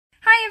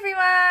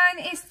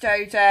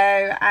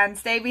Jojo, and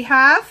today we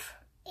have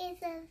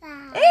Isabelle.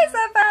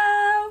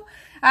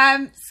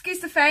 Excuse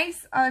the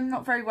face, I'm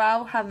not very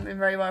well, haven't been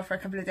very well for a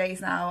couple of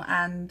days now,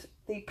 and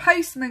the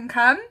postman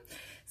come,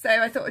 so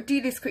I thought I'd do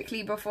this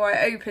quickly before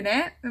I open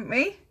it, didn't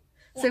we?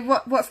 Yeah. So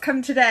what's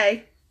come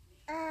today?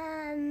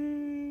 I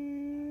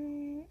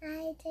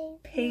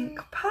don't Pink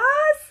know.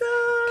 parcel.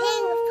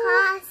 Pink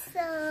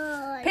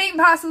parcel. Pink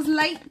parcel's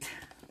late.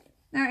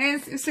 There it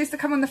is. It was supposed to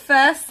come on the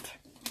 1st.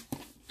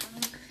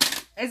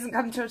 It hasn't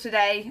come till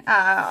today.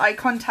 I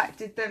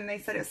contacted them. They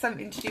said it was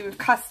something to do with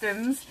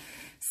customs.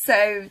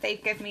 So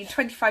they've given me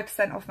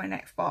 25% off my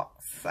next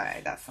box. So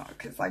that's not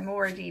because I'm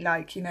already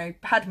like, you know,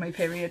 had my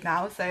period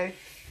now. So,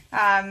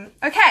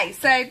 okay.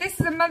 So this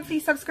is a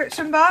monthly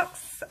subscription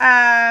box.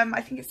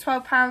 I think it's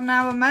 £12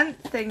 now a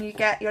month. Then you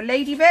get your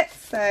lady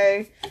bits.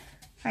 So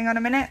hang on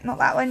a minute. Not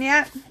that one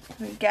yet.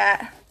 We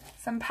get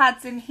some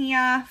pads in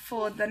here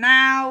for the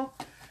now.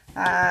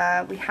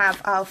 We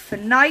have our for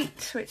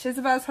night, which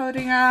Isabelle's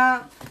holding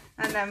up,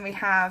 and then we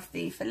have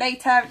the for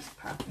later, which is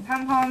pads and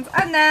tampons,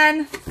 and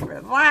then for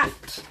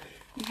that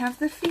we have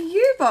the for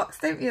you box,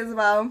 don't we,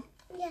 Isabelle?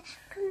 Yeah.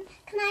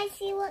 Can I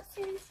see what's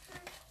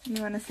inside?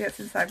 You want to see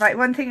what's inside? Right,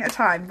 one thing at a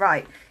time.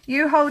 Right,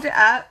 you hold it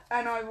up,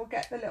 and I will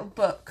get the little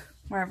book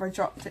wherever I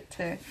dropped it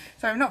to.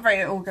 So I'm not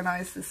very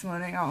organised this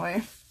morning, are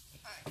we?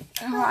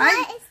 All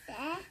right. What is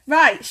there?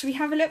 Right, should we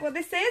have a look what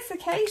this is?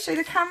 Okay, show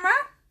the camera.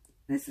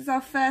 This is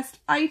our first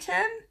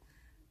item.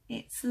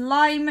 It's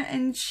lime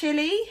and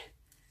chilli.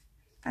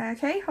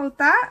 Okay, hold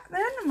that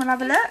then and we'll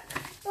have a look.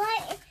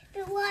 What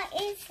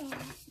is it?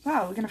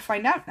 Well, we're going to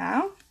find out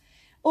now.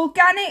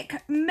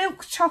 Organic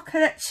milk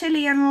chocolate,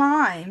 chilli and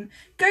lime.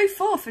 Go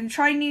forth and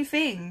try new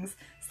things.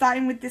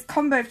 Starting with this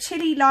combo of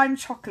chilli, lime,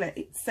 chocolate.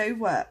 It so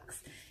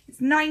works. It's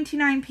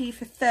 99p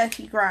for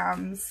 30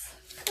 grams.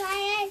 Can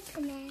I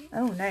open it?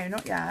 Oh no,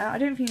 not yet. I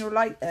don't think you'll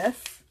like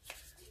this.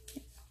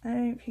 I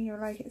don't think you'll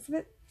like it. It's a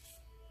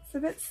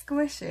bit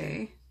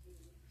squishy.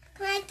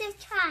 Can I just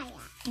try it?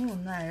 Oh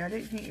no, I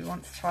don't think you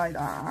want to try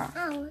that.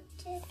 I want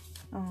to.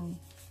 Oh.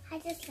 I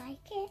just like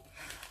it.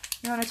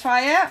 You want to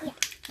try it? Yeah.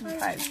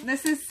 Okay,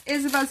 this is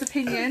Isabelle's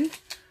opinion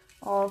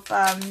of, so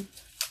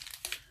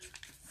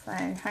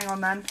hang on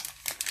then.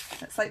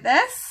 Looks like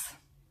this.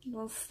 A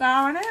little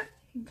star on it.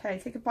 Okay,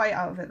 take a bite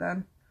out of it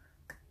then.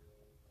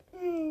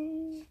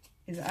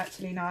 Is it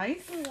actually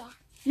nice? Yeah.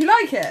 You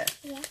like it?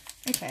 Yeah.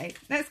 Okay,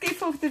 let's go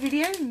forward with the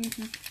video.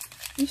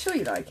 You sure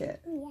you like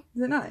it? Yeah.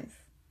 Is it nice?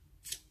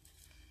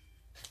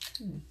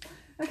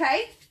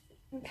 Okay.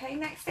 Okay,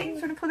 next thing. Do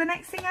you want to pull the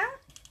next thing out?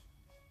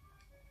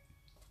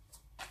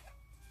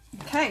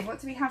 Okay, what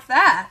do we have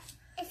there?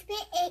 It's a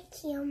bit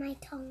itchy on my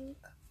tongue.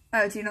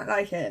 Oh, do you not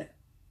like it?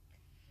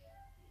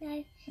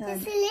 No,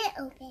 just a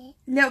little bit. A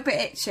little bit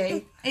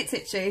itchy. It's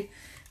itchy.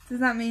 Does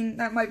that mean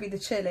that might be the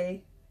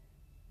chilli?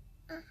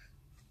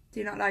 Do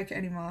you not like it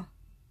anymore?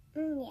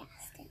 Yeah,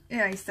 still.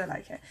 Yeah, you still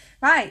like it.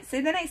 Right,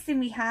 so the next thing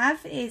we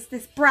have is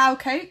this brow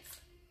coat.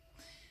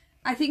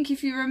 I think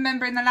if you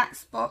remember in the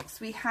lax box,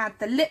 we had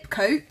the lip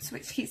coat,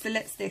 which keeps the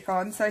lipstick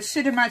on. So I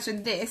should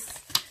imagine this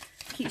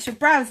keeps your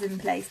brows in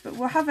place. But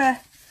we'll have a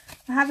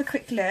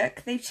quick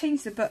look. They've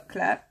changed the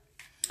booklet.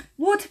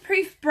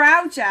 Waterproof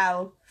brow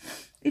gel.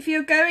 If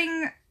you're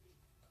going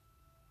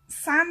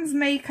sans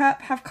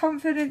makeup, have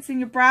confidence in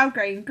your brow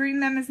grain. Groom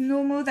them as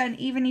normal, then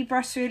evenly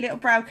brush through a little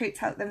brow coat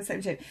to help them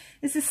same shape.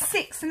 This is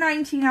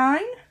 $6.99.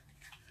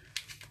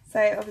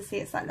 So obviously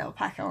it's that little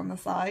packet on the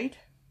side.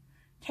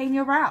 Tame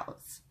your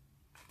brows.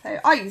 So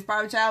I use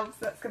brow gel, so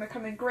that's going to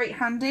come in great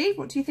handy.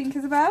 What do you think,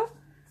 Isabelle?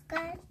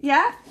 Good.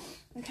 Yeah?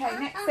 Okay,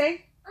 next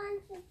thing.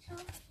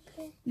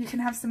 Chocolate. You can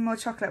have some more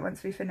chocolate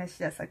once we finish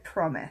this, I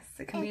promise.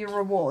 It can be your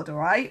reward,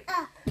 alright?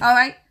 Oh.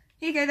 Alright,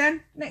 here you go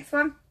then. Next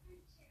one.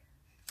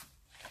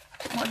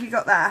 What have you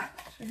got there?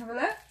 Should we have a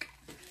look?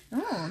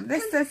 Oh,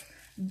 this says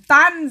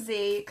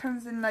Banzi. It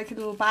comes in like a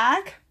little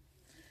bag.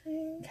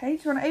 Okay,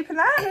 do you want to open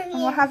that? And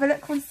we'll have a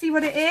look and see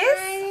what it is?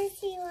 I want to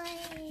see what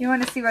it is. You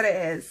want to see what it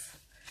is?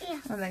 Yeah.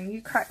 Well then,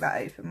 you crack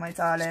that open, my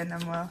darling,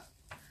 and we'll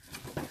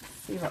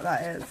see what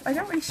that is. I'm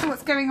not really sure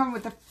what's going on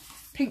with the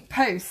pink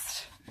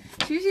post.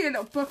 It's usually a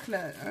little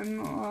booklet,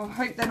 and I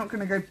hope they're not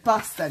going to go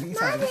bust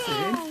anytime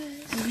soon.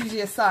 It's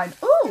usually a sign.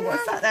 Oh,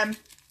 what's that then?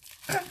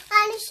 I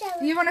want to show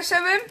it. You want to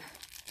show him?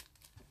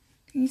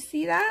 Can you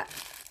see that?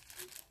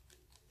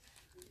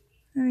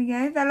 There we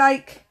go. They're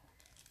like,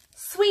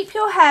 sweep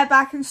your hair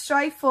back and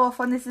stride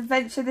forth on this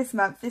adventure this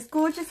month. This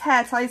gorgeous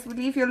hair ties will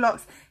leave your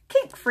locks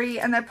kink free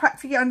and they're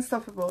practically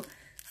unstoppable.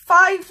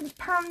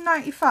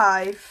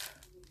 £5.95.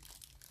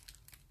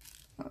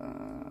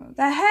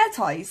 They're hair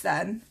ties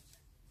then.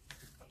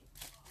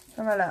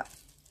 Have a look.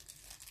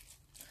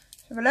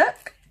 Have a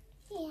look.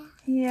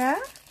 Yeah.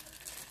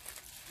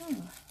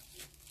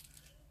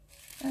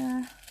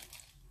 Yeah.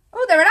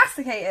 Oh, they're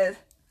elasticated.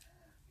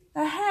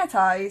 They're hair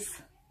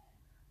ties.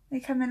 They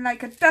come in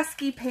like a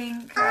dusky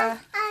pink, brown.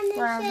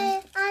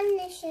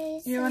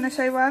 You want to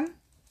show one?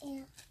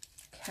 Yeah.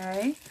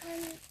 Okay.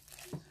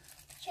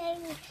 Show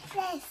me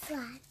this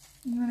one.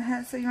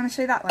 You want to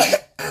show that one?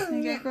 There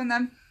you go. Go on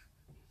then.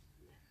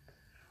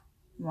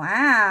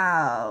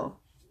 Wow.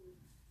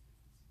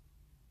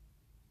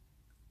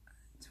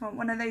 Do you want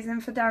one of those in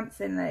for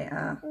dancing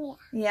later?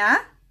 Yeah. Yeah?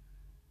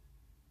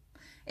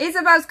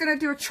 Isabel's going to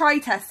do a try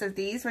test of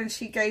these when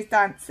she goes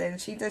dancing.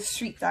 She does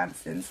street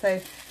dancing, so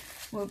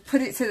we'll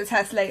put it to the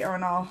test later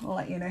and I'll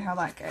let you know how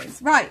that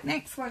goes. Right,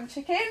 next one,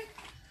 chicken.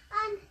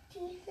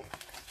 What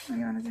do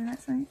you want to do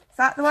next one? Is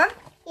that the one?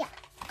 Yeah.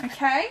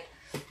 Okay.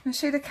 I'll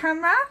show the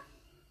camera.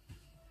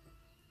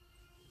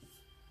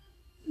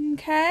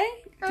 Okay.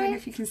 I don't know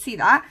if you can see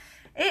that.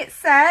 It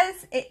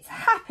says it's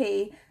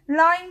happy.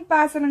 Lime,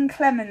 basil and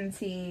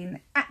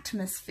clementine.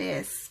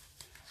 Atmosphere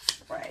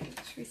spray.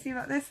 Should we see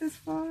what this is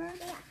for? Yeah.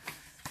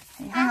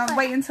 Okay, hang on,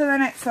 wait until the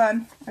next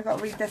one. I've got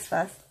to read this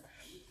first.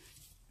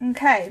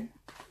 Okay.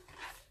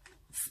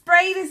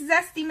 Spray this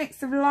zesty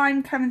mix of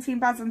lime, clementine,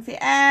 basil into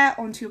the air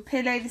onto your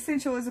pillow. This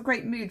essential is a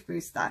great mood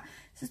booster.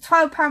 This is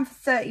 £12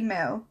 for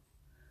 30ml.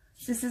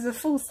 So this is a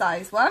full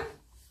size one.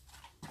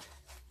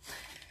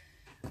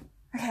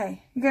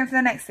 Okay, you're going for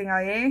the next thing,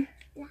 are you?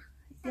 Yeah.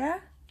 Yeah?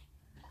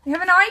 We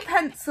have an eye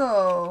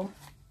pencil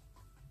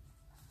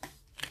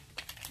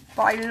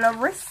by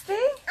Laristi.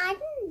 I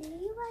didn't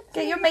know you were.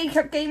 Get your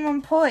makeup game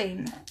on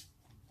point.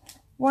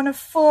 One of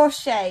 4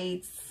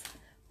 shades.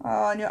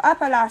 Oh, and your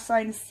upper lash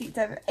line is seeped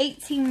over.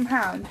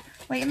 £18.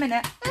 Wait a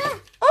minute.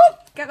 Oh,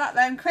 get that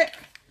then, quick.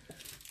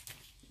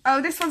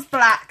 Oh, this one's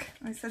black.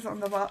 It says it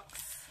on the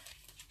box.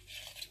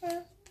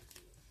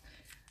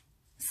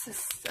 It's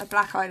just a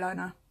black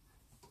eyeliner.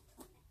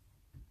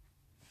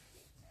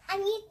 I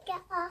need to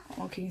get off.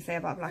 What can you say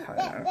about black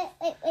eyeliner? Wait.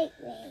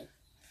 Okay.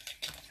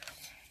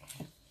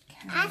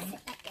 Pass it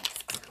like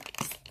this.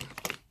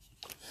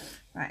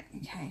 Right,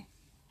 okay.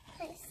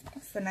 Nice.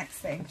 What's the next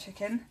thing,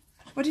 chicken?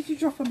 What did you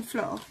drop on the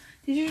floor?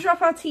 Did you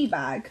drop our tea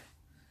bag?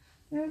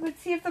 The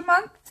tea of the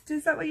month?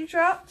 Is that what you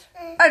dropped?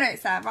 Oh no,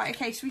 it's there. Right,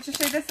 okay, should we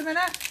just show this a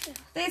minute? Yeah.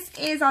 This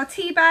is our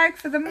tea bag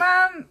for the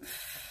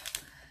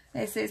month.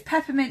 This is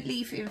peppermint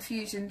leaf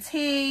infusion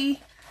tea.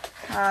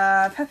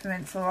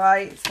 Peppermint's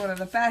alright, it's one of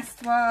the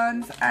best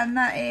ones. And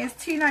that is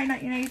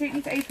 $2.99. You know, you don't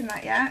need to open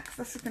that yet because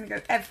that's just going to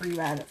go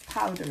everywhere. That's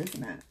powder,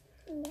 isn't it?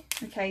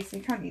 Yeah. Okay, so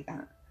you can't eat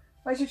that.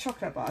 Where's your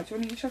chocolate bar? Do you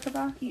want to eat your chocolate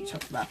bar? Eat your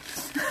chocolate bar.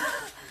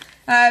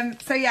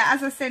 So yeah,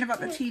 as I was saying about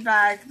the tea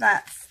bag,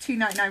 that's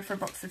 $2.99 for a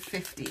box of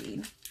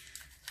 15.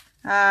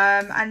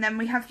 And then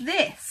we have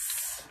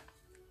this.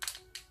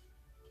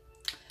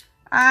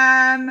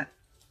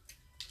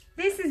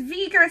 This is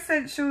Vega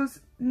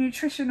Essentials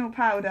Nutritional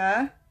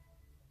Powder.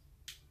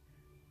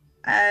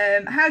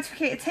 How to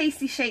create a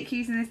tasty shake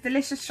using this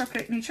delicious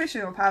chocolate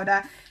nutritional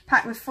powder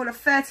packed with full of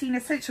 13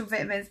 essential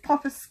vitamins.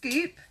 Pop a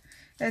scoop.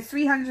 There's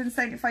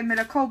 375ml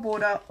of cold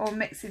water or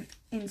mix it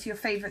into your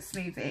favourite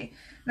smoothie.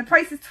 And the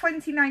price is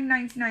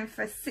 $29.99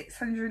 for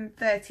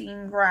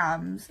 613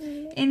 grams.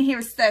 In here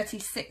is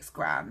 36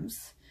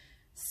 grams.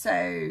 So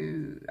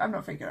I'm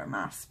not very good at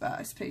maths, but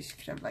I suppose you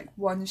could have like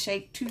 1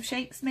 shake, 2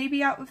 shakes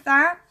maybe out of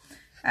that.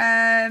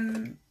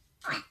 Do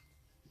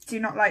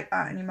you not like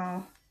that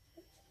anymore?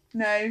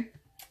 No?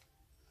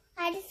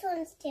 I just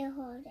want to still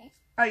hold it.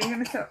 Oh, you're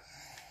going to stop.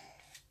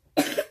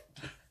 If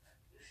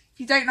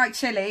you don't like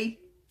chilli,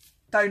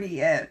 don't eat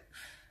it.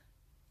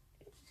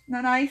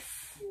 Not nice?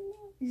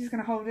 You're just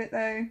going to hold it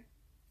though.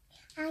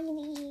 I'm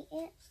going to eat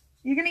it.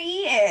 You're going to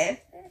eat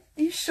it?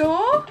 Are you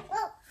sure?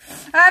 Oh.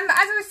 As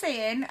I was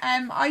saying,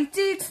 I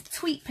did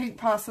tweet Pink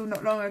Parcel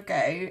not long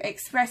ago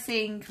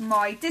expressing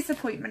my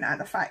disappointment at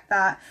the fact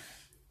that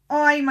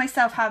I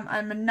myself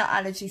am a nut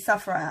allergy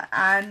sufferer,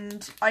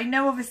 and I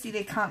know obviously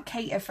they can't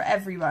cater for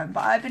everyone,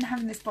 but I've been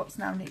having this box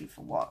now nearly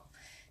for what?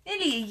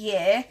 Nearly a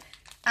year,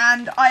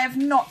 and I have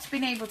not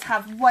been able to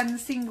have one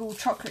single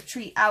chocolate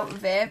treat out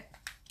of it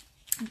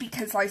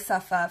because I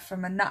suffer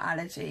from a nut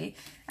allergy.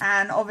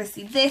 And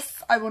obviously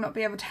this I will not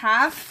be able to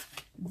have.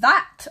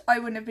 That I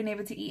wouldn't have been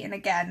able to eat in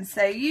again.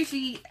 So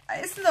usually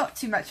it's not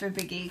too much of a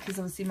biggie because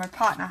obviously my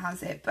partner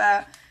has it,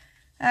 but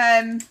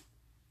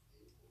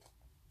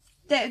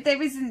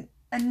there isn't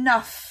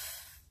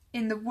enough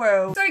in the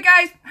world. Sorry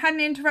guys, had an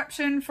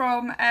interruption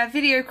from a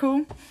video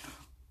call.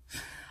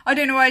 I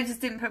don't know why I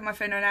just didn't put my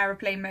phone on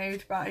aeroplane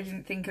mode, but I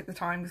didn't think at the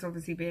time because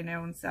obviously being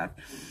ill and stuff.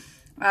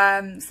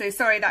 So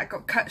sorry that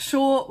got cut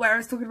short where I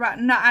was talking about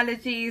nut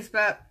allergies,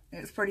 but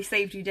it's probably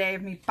saved you a day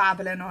of me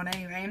babbling on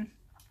anyway.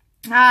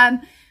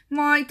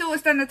 My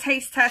daughter's done the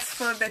taste test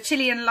for the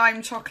chili and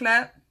lime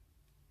chocolate.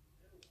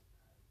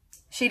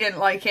 She didn't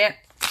like it.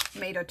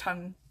 Made her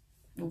tongue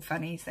all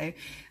funny, so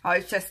I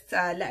was just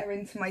let her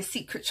into my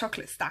secret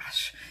chocolate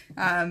stash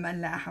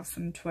and let her have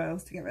some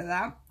twirls to get rid of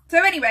that.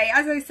 So anyway,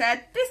 as I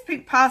said, this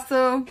Pink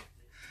Parcel,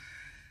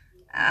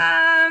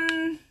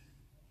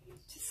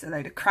 just a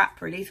load of crap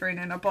really thrown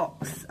in a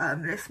box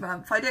this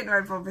month. I don't know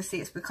if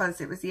obviously it's because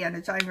it was the end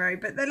of January,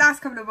 but the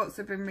last couple of boxes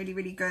have been really,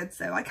 really good,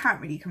 so I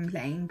can't really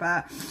complain.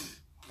 But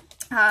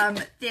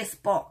this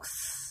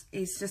box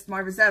is just my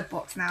reserve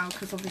box now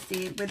because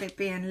obviously with it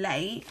being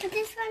late. I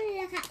just want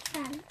to look at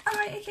some.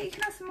 Alright, okay, you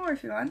can have some more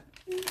if you want.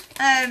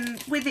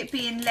 With it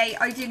being late,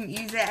 I didn't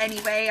use it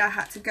anyway. I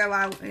had to go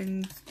out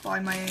and buy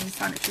my own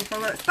sanitary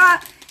products,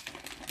 but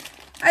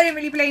I don't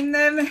really blame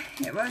them.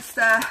 It was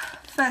the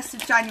 1st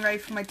of January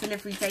for my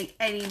delivery date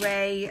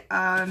anyway.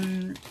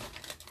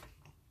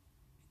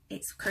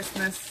 It's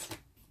Christmas,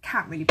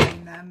 can't really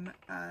blame them.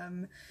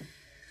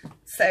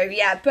 So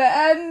yeah,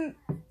 but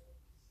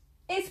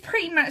it's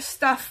pretty much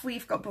stuff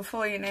we've got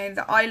before, you know,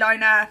 the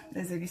eyeliner.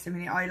 There's only so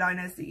many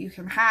eyeliners that you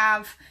can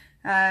have.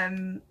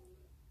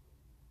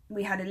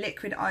 We had a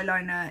liquid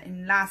eyeliner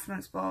in last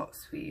month's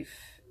box.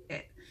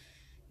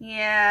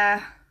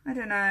 Yeah, I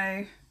don't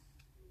know.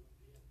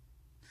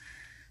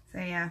 So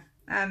yeah,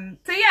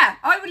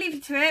 I will leave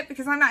you to it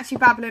because I'm actually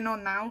babbling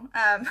on now.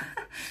 I'm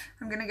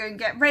gonna go and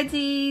get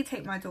ready,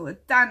 take my daughter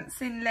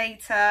dancing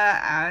later,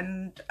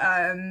 and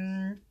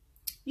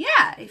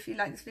yeah, if you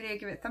like this video,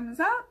 give it a thumbs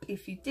up.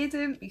 If you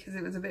didn't, because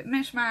it was a bit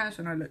mishmash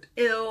and I looked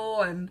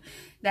ill, and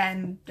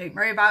then don't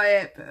worry about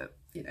it. But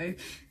you know,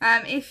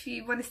 if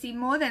you want to see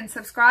more, then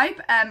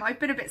subscribe. I've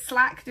been a bit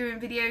slack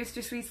doing videos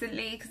just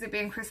recently because it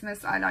being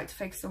Christmas. I like to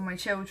focus on my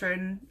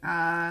children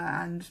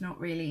and not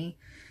really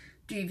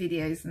do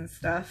videos and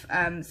stuff.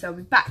 So I'll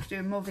be back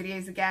doing more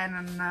videos again,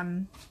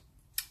 and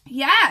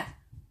yeah,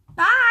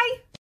 bye.